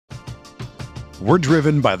We're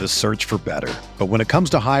driven by the search for better. But when it comes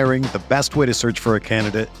to hiring, the best way to search for a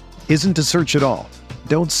candidate isn't to search at all.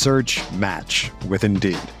 Don't search, match with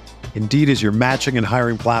Indeed. Indeed is your matching and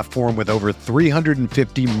hiring platform with over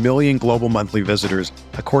 350 million global monthly visitors,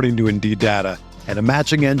 according to Indeed data, and a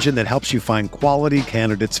matching engine that helps you find quality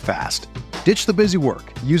candidates fast. Ditch the busy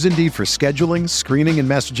work. Use Indeed for scheduling, screening, and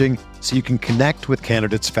messaging so you can connect with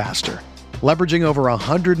candidates faster. Leveraging over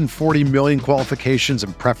 140 million qualifications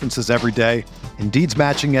and preferences every day, Indeed's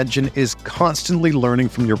matching engine is constantly learning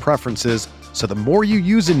from your preferences, so the more you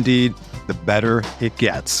use Indeed, the better it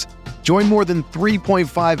gets. Join more than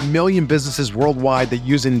 3.5 million businesses worldwide that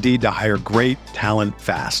use Indeed to hire great talent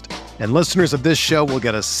fast. And listeners of this show will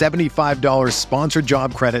get a $75 sponsored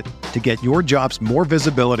job credit to get your jobs more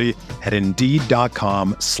visibility at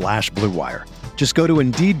Indeed.com/Blue Wire. Just go to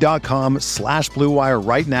Indeed.com/Blue Wire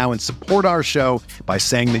right now and support our show by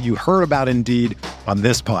saying that you heard about Indeed on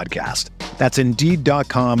this podcast. That's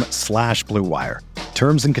Indeed.com/Blue Wire.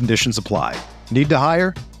 Terms and conditions apply. Need to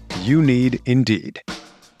hire? You need Indeed.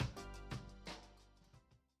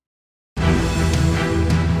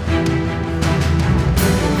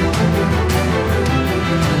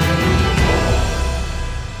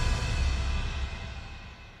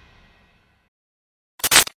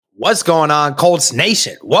 What's going on, Colts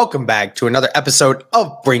Nation? Welcome back to another episode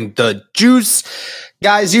of Bring the Juice.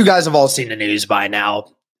 Guys, you guys have all seen the news by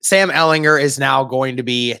now. Sam Ehlinger is now going to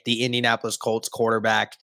be the Indianapolis Colts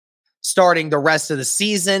quarterback starting the rest of the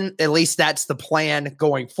season. At least that's the plan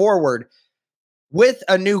going forward. With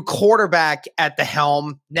a new quarterback at the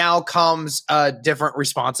helm, now comes a different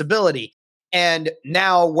responsibility. And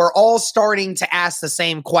now we're all starting to ask the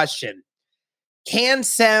same question. Can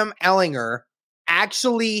Sam Ehlinger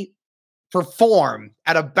actually perform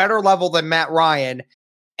at a better level than Matt Ryan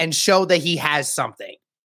and show that he has something?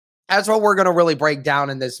 That's what we're going to really break down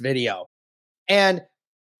in this video. And,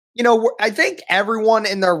 you know, I think everyone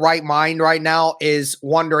in their right mind right now is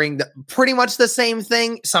wondering pretty much the same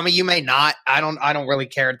thing. Some of you may not. I don't really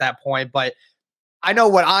care at that point, but I know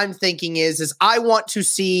what I'm thinking is I want to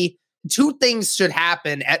see two things should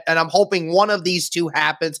happen, and I'm hoping one of these two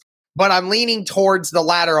happens, but I'm leaning towards the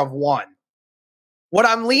latter of one. What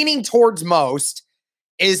I'm leaning towards most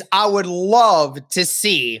is I would love to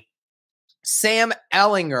see Sam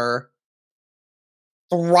Ehlinger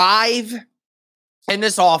thrive in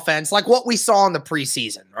this offense, like what we saw in the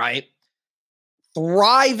preseason, right?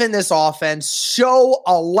 Thrive in this offense, show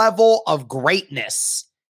a level of greatness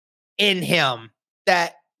in him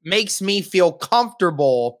that makes me feel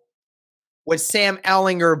comfortable with Sam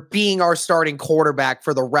Ehlinger being our starting quarterback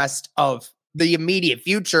for the rest of the immediate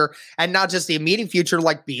future, and not just the immediate future,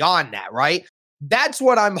 like beyond that, right? That's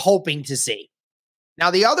what I'm hoping to see.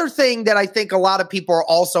 Now, the other thing that I think a lot of people are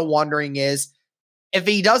also wondering is if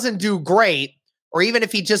he doesn't do great, or even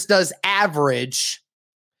if he just does average,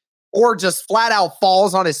 or just flat out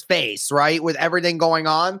falls on his face, right, with everything going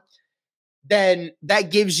on, then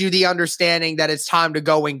that gives you the understanding that it's time to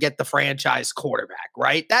go and get the franchise quarterback,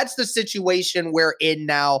 right? That's the situation we're in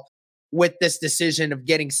now with this decision of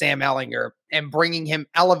getting Sam Ehlinger and bringing him,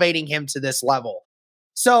 elevating him to this level.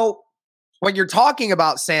 So when you're talking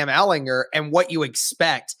about Sam Ehlinger and what you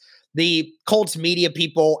expect, the Colts media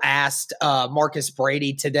people asked Marcus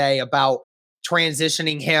Brady today about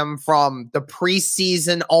transitioning him from the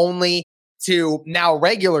preseason only to now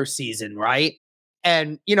regular season, right?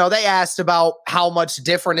 And, you know, they asked about how much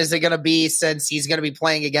different is it going to be since he's going to be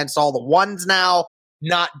playing against all the ones now,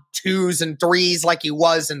 not twos and threes like he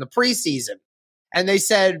was in the preseason. And they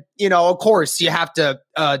said, you know, of course, you have to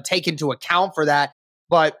take into account for that.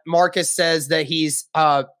 But Marcus says that he's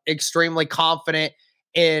extremely confident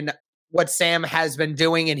in what Sam has been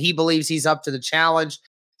doing, and he believes he's up to the challenge.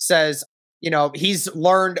 Says, you know, he's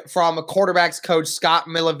learned from a quarterback's coach, Scott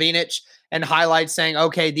Milovinich, and highlights saying,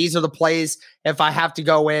 okay, these are the plays, if I have to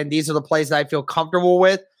go in, these are the plays that I feel comfortable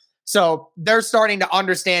with. So they're starting to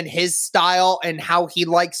understand his style and how he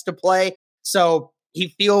likes to play. So he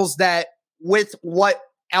feels that with what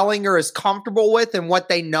Ehlinger is comfortable with and what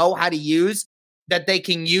they know how to use, that they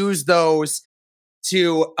can use those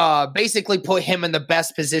to basically put him in the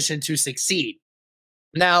best position to succeed.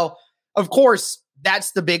 Now, of course,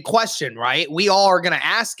 that's the big question, right? We all are going to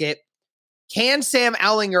ask it. Can Sam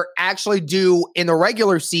Ehlinger actually do in the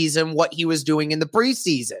regular season what he was doing in the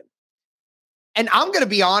preseason? And I'm going to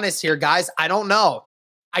be honest here, guys. I don't know.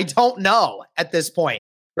 I don't know at this point.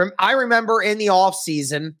 I remember in the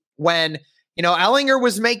offseason when, you know, Ehlinger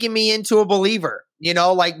was making me into a believer, you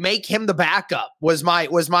know, like make him the backup was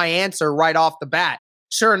my answer right off the bat.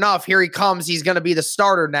 Sure enough, here he comes. He's going to be the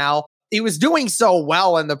starter now. He was doing so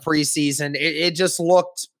well in the preseason. It just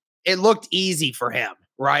looked it looked easy for him,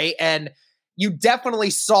 right? And you definitely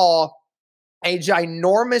saw a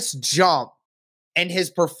ginormous jump in his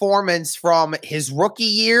performance from his rookie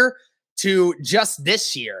year to just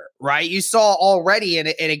this year, right? You saw already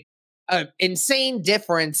an insane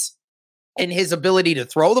difference in his ability to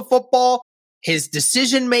throw the football, his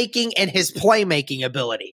decision making, and his playmaking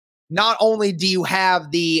ability. Not only do you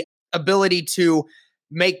have the ability to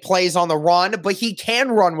make plays on the run, but he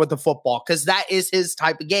can run with the football because that is his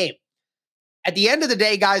type of game. At the end of the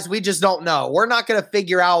day, guys, we just don't know. We're not going to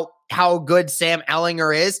figure out how good Sam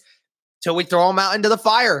Ehlinger is till we throw him out into the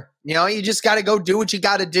fire. You just got to go do what you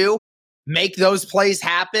got to do, make those plays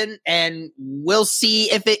happen, and we'll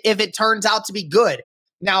see if it turns out to be good.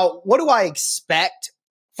 Now, what do I expect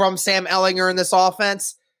from Sam Ehlinger in this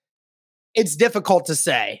offense? It's difficult to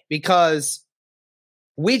say because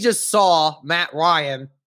we just saw Matt Ryan,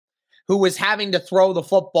 who was having to throw the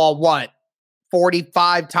football, 40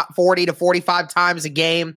 to 45 times a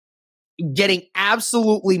game, getting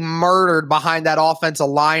absolutely murdered behind that offensive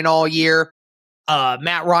line all year.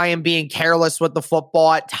 Matt Ryan being careless with the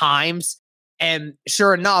football at times. And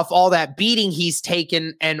sure enough, all that beating he's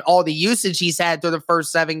taken and all the usage he's had through the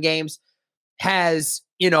first 7 games has,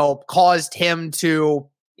 caused him to,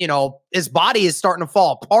 his body is starting to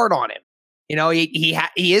fall apart on him.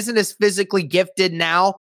 He isn't as physically gifted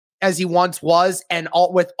now as he once was. And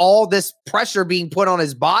with all this pressure being put on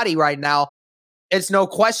his body right now, it's no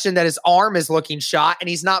question that his arm is looking shot and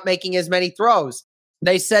he's not making as many throws.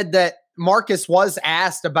 They said that Marcus was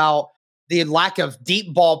asked about the lack of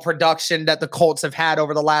deep ball production that the Colts have had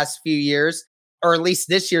over the last few years, or at least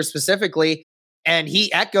this year specifically. And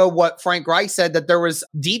he echoed what Frank Reich said, that there was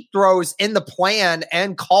deep throws in the plan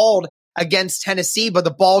and called against Tennessee, but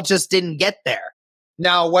the ball just didn't get there.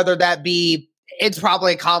 Now, whether that be, it's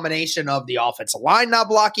probably a combination of the offensive line not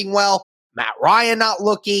blocking well, Matt Ryan not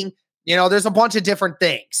looking, there's a bunch of different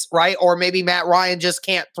things, right? Or maybe Matt Ryan just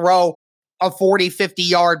can't throw a 40,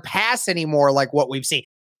 50-yard pass anymore like what we've seen.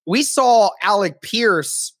 We saw Alec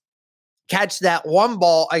Pierce catch that one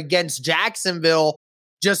ball against Jacksonville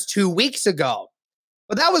just 2 weeks ago.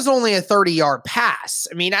 But that was only a 30-yard pass.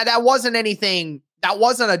 I mean, that wasn't anything, that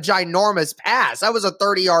wasn't a ginormous pass. That was a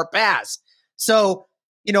 30-yard pass. So,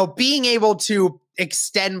 being able to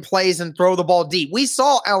extend plays and throw the ball deep. We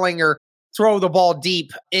saw Ehlinger throw the ball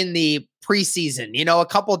deep in the preseason, a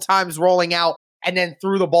couple of times rolling out and then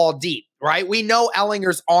threw the ball deep, right? We know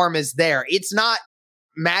Ehlinger's arm is there. It's not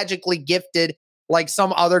magically gifted like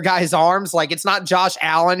some other guys' arms. Like, it's not Josh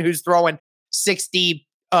Allen who's throwing 60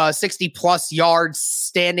 plus yards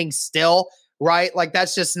standing still, right? Like,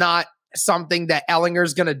 that's just not something that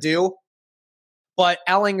Ehlinger's going to do. But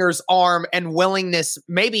Ehlinger's arm and willingness,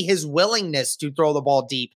 maybe his willingness to throw the ball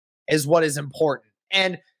deep, is what is important.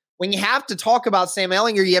 And when you have to talk about Sam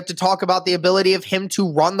Ehlinger, you have to talk about the ability of him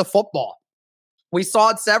to run the football. We saw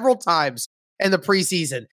it several times in the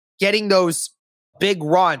preseason, getting those big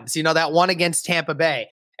runs, that one against Tampa Bay,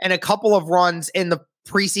 and a couple of runs in the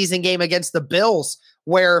preseason game against the Bills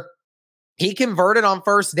where he converted on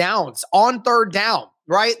first downs, on third down,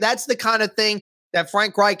 right? That's the kind of thing that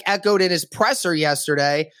Frank Reich echoed in his presser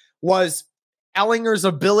yesterday, was Ehlinger's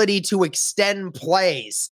ability to extend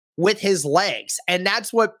plays with his legs. And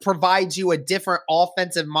that's what provides you a different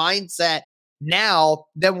offensive mindset now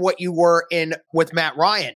than what you were in with Matt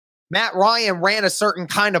Ryan. Matt Ryan ran a certain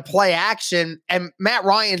kind of play action, and Matt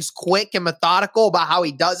Ryan's quick and methodical about how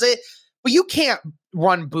he does it, but you can't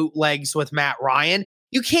run bootlegs with Matt Ryan.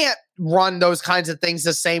 You can't run those kinds of things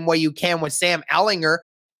the same way you can with Sam Ehlinger.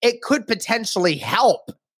 It could potentially help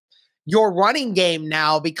your running game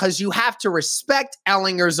now because you have to respect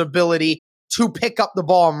Ehlinger's ability to pick up the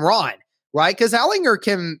ball and run, right? Because Ehlinger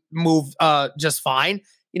can move just fine.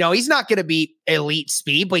 He's not going to be elite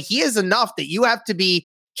speed, but he is enough that you have to be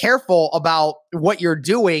careful about what you're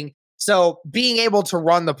doing. So being able to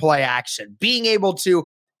run the play action, being able to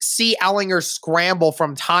see Ehlinger scramble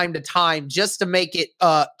from time to time just to make it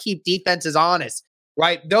keep defenses honest,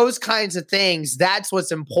 right? Those kinds of things, that's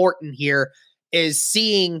what's important here, is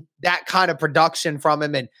seeing that kind of production from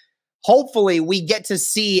him. And hopefully we get to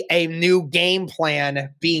see a new game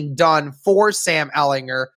plan being done for Sam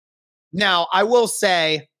Ehlinger. Now, I will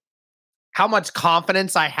say how much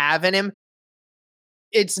confidence I have in him.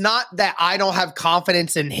 It's not that I don't have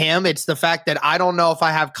confidence in him. It's the fact that I don't know if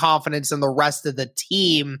I have confidence in the rest of the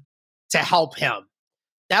team to help him.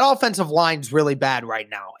 That offensive line's really bad right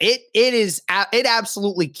now. It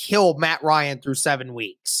absolutely killed Matt Ryan through 7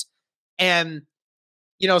 weeks. And,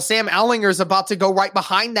 Sam Ehlinger's about to go right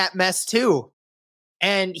behind that mess too.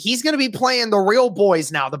 And he's going to be playing the real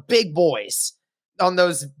boys now, the big boys on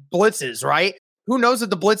those blitzes, right? who knows if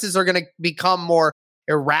the blitzes are going to become more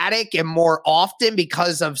erratic and more often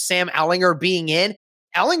because of Sam Ehlinger being in.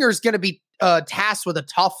 Ehlinger's going to be tasked with a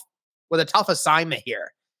tough assignment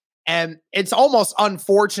here. And it's almost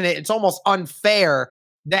unfortunate. It's almost unfair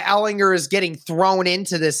that Ehlinger is getting thrown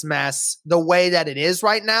into this mess the way that it is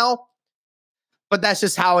right now. But that's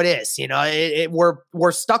just how it is. You know,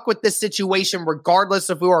 we're stuck with this situation regardless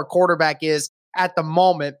of who our quarterback is at the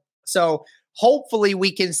moment. So hopefully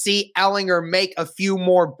we can see Ehlinger make a few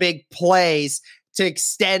more big plays to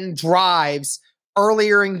extend drives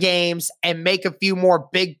earlier in games and make a few more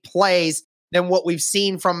big plays than what we've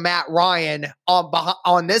seen from Matt Ryan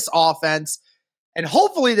on this offense. And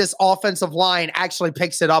hopefully this offensive line actually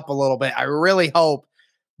picks it up a little bit. I really hope.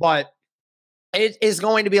 But it is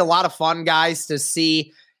going to be a lot of fun, guys, to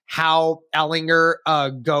see how Ehlinger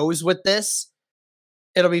goes with this.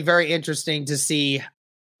 It'll be very interesting to see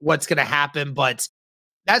what's going to happen. But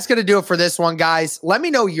that's going to do it for this one, guys. Let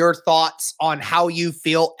me know your thoughts on how you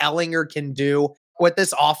feel Ehlinger can do with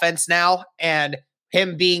this offense now and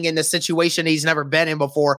him being in the situation he's never been in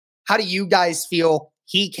before. How do you guys feel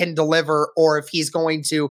he can deliver, or if he's going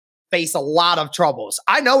to face a lot of troubles?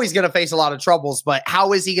 I know he's going to face a lot of troubles, but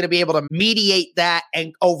how is he going to be able to mediate that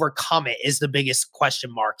and overcome it is the biggest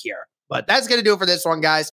question mark here. But that's going to do it for this one,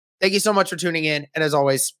 guys. Thank you so much for tuning in. And as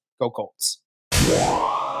always, go Colts.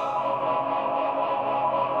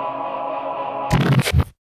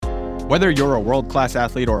 Whether you're a world-class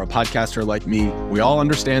athlete or a podcaster like me, we all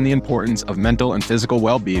understand the importance of mental and physical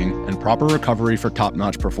well-being and proper recovery for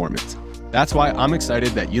top-notch performance. That's why I'm excited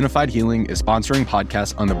that Unified Healing is sponsoring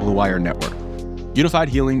podcasts on the Blue Wire Network. Unified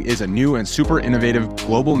Healing is a new and super innovative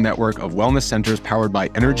global network of wellness centers powered by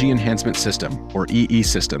Energy Enhancement System, or EE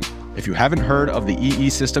System. If you haven't heard of the EE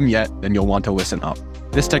System yet, then you'll want to listen up.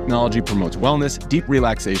 This technology promotes wellness, deep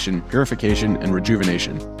relaxation, purification, and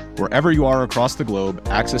rejuvenation. Wherever you are across the globe,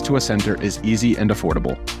 access to a center is easy and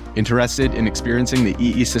affordable. Interested in experiencing the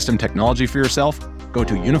EE System technology for yourself? Go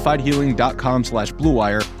to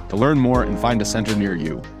unifiedhealing.com/bluewire to learn more and find a center near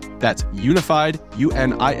you. That's unified,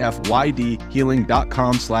 UNIFYD,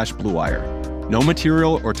 healing.com/bluewire. No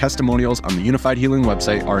material or testimonials on the Unified Healing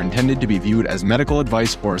website are intended to be viewed as medical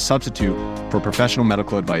advice or a substitute for professional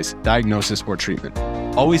medical advice, diagnosis, or treatment.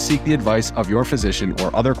 Always seek the advice of your physician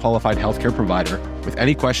or other qualified healthcare provider with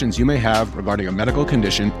any questions you may have regarding a medical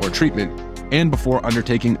condition or treatment and before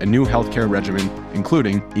undertaking a new healthcare regimen,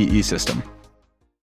 including EE System.